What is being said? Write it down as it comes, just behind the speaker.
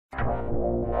Hey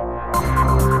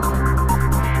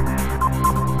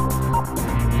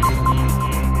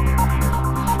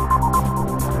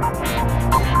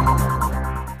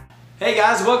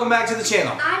guys, welcome back to the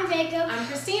channel. I'm Jacob. I'm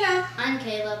Christina. I'm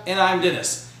Caleb. And I'm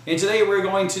Dennis. And today we're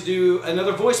going to do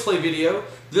another voice play video.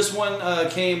 This one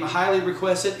came highly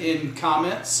requested in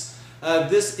comments.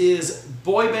 This is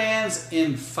boy bands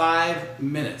in 5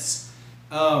 minutes.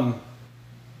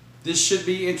 This should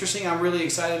be interesting. I'm really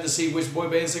excited to see which boy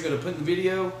bands they're going to put in the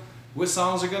video, which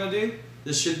songs they're going to do.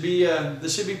 This should be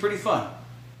pretty fun.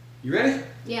 You ready?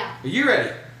 Yeah. Are you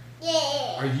ready?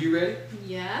 Yeah. Are you ready?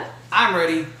 Yeah. I'm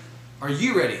ready. Are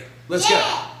you ready? Let's go.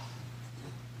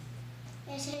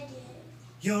 Yes, I did.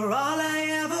 You're all I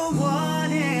ever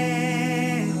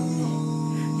wanted.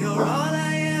 You're all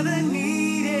I ever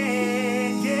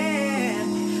needed, yeah.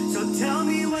 So tell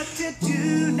me what to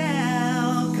do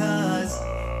now, 'cause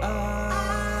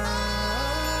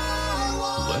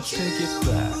let's take it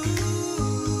back.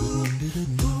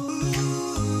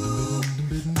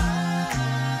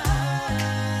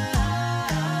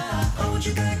 I want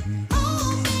you back.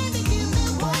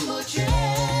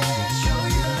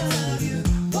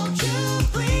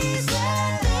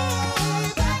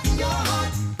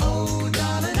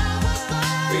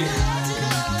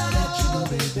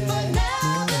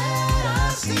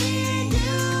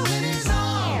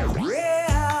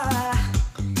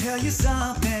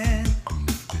 Something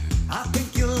I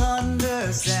think you'll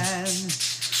understand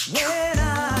when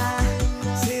I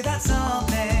say that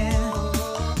something.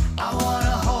 I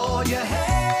wanna hold your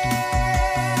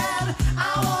hand.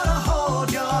 I wanna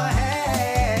hold your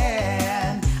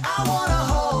hand. I wanna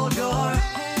hold your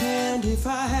hand. If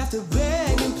I have to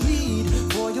beg and plead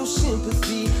for your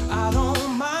sympathy, I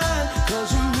don't mind,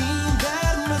 'cause you mean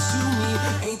that much to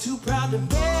me. Ain't too proud to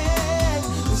beg,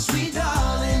 sweet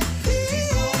darling.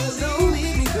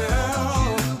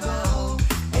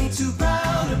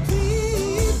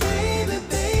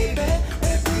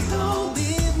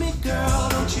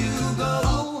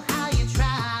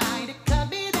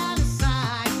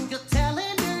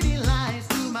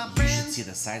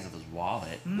 The size of his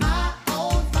wallet. My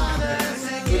own father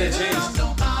said,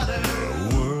 don't bother.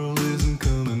 The world isn't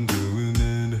coming to an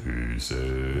end, he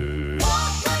said.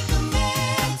 Walk like a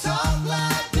man, talk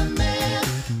like a man,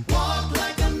 walk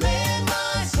like a man,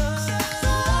 my son.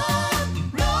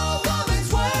 No woman's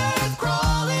worth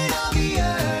crawling on the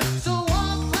earth, so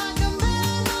walk like a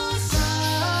man, my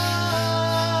son.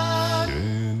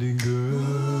 Candy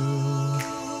girl,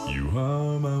 you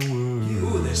are my world.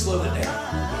 Ooh, they slowed it down.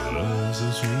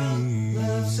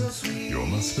 Love so sweet. You're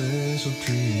my special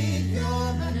treat.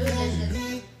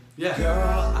 Yeah.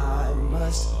 Girl, I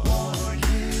must warn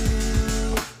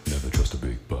you. Never trust a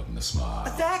big butt and a smile.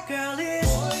 That girl is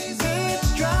it's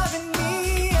driving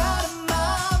me out of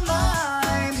my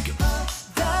mind.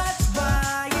 That's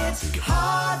why it's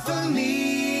hard for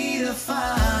me to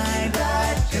find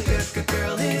that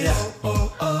girl is. Yeah.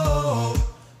 Oh, oh,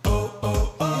 oh,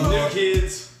 oh, oh. New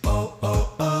kids. Oh, oh,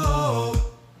 oh.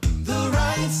 The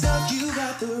right stuff, you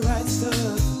got the right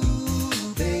stuff,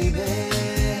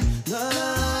 baby.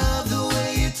 Love the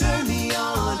way you turn me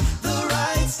on. The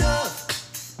right stuff.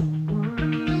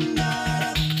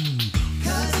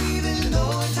 'Cause even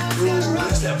though times get Ooh, rough,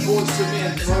 that's that voice to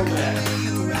men throwback.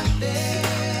 you're right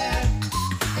there.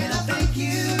 And I thank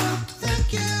you,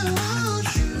 thank you.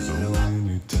 So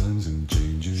many times and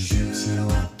changes you've seen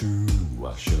me through. I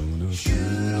should have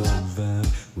survived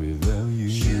without you.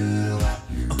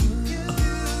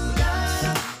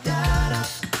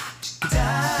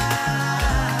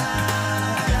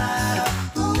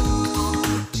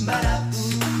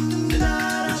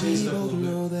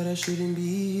 I shouldn't be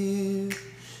here.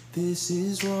 This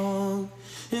is wrong,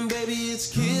 and baby, it's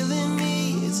killing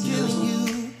me. It's killing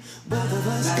you. Both of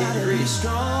us gotta be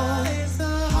strong. It's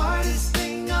the hardest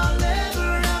thing I'll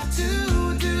ever have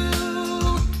to do,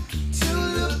 to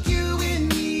look you in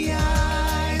the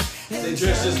eyes. They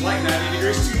dress just like 90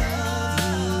 degrees. You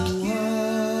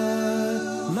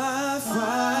are my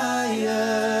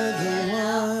fire,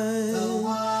 the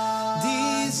one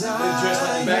desire. They dress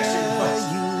like the Backstreet Boys.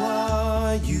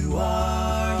 You are.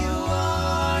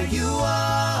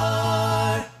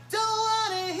 Don't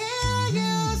wanna hear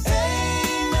you say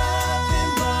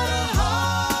nothing but a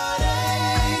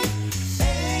heartache.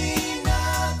 Ain't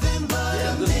nothing but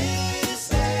a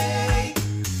mistake.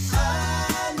 I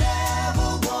never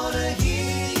wanna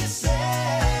hear you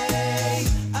say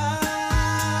I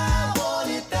want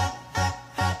it that.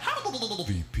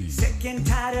 VP. Sick and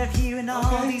tired of hearing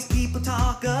all these people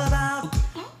talk about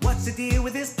what's the deal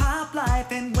with this pop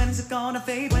life, and when is it gonna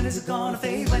fade? When is it gonna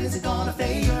fade? When is it gonna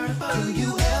fade? Do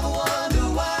you ever wonder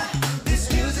why this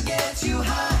music gets you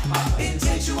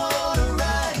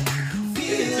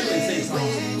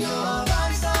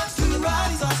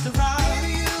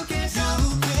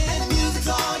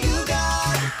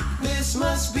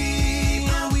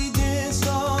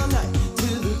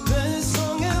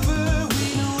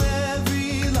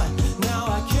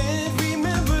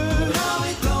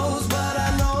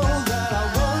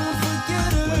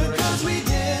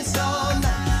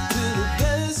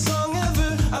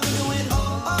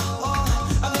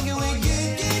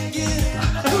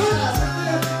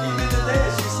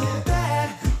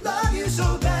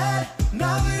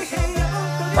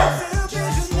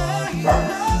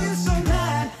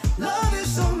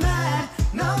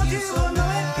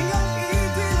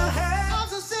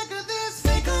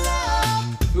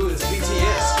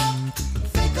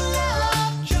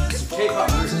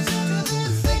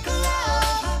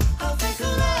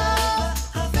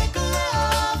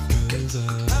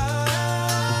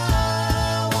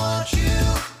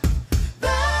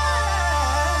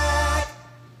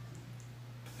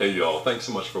Hey y'all, thanks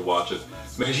so much for watching.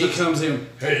 Make And sure he comes in,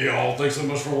 hey y'all, thanks so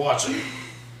much for watching.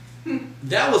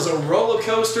 That was a roller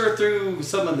coaster through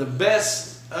some of the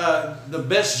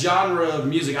best genre of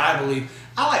music, I believe.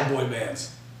 I like boy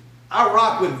bands. I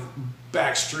rock with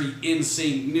Backstreet,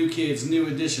 NSYNC, New Kids, New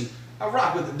Edition. I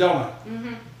rock with it, don't I?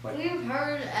 Like, We've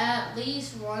heard at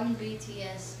least one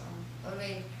BTS song. I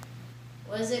mean,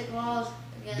 what is it called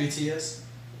again? BTS,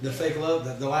 the Fake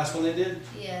Love, the last one they did.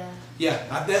 Yeah.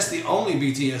 Yeah, that's the only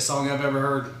BTS song I've ever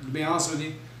heard. To be honest with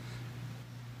you,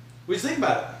 what do you think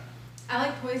about it? I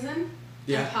like Poison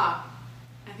Yeah. and Pop.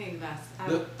 I think the best.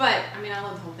 The- But, I mean, I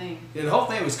love the whole thing. Yeah, the whole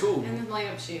thing was cool. And the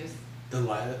light-up shoes. The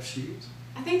light up shoes.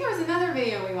 I think there was another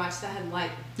video we watched that had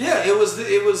light. Yeah, it was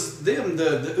them,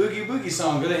 the Oogie Boogie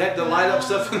song, where they had the light up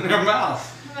stuff in their mouth.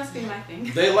 That must be my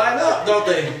thing. They light up, don't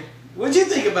they? What'd you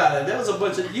think about it? That was a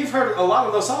bunch of, you've heard a lot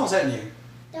of those songs, haven't you?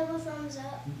 Double thumbs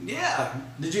up. Yeah.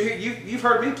 Did you hear, you've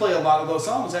heard me play a lot of those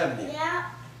songs, haven't you? Yeah.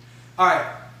 Alright,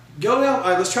 go down,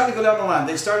 alright, let's try to go down the line.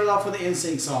 They started off with the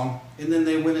NSYNC song, and then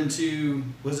they went into,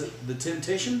 was it The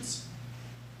Temptations?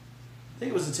 I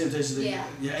think it was The Temptations. Yeah.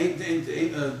 Yeah,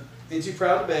 Ain't Too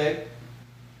Proud to Beg.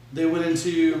 They went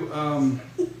into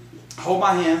Hold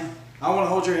My Hand, I Want to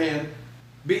Hold Your Hand.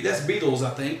 That's Beatles,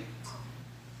 I think.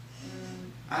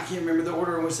 I can't remember the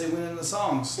order in which they went into the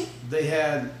songs. They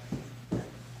had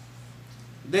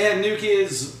New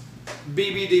Kids,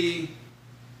 BBD,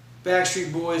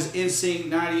 Backstreet Boys, NSYNC,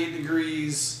 98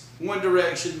 Degrees, One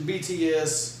Direction,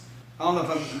 BTS. I don't know if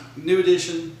I'm New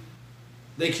Edition.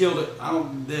 They killed it.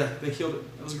 They killed it.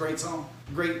 It was a great song.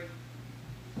 Great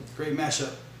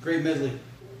mashup. Great medley.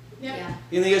 Yep. Yeah.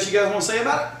 Anything else you guys want to say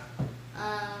about it?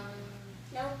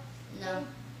 No. No.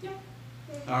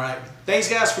 All right. Thanks,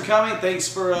 guys, for coming. Thanks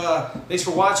for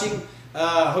watching.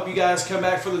 Hope you guys come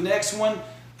back for the next one.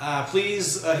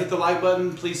 Please hit the like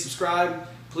button. Please subscribe.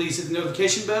 Please hit the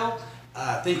notification bell.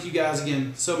 Thank you guys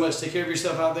again so much. Take care of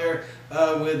yourself out there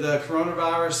with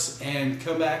coronavirus, and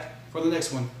come back for the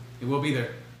next one. And we'll be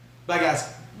there. Bye,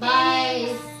 guys.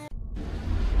 Bye.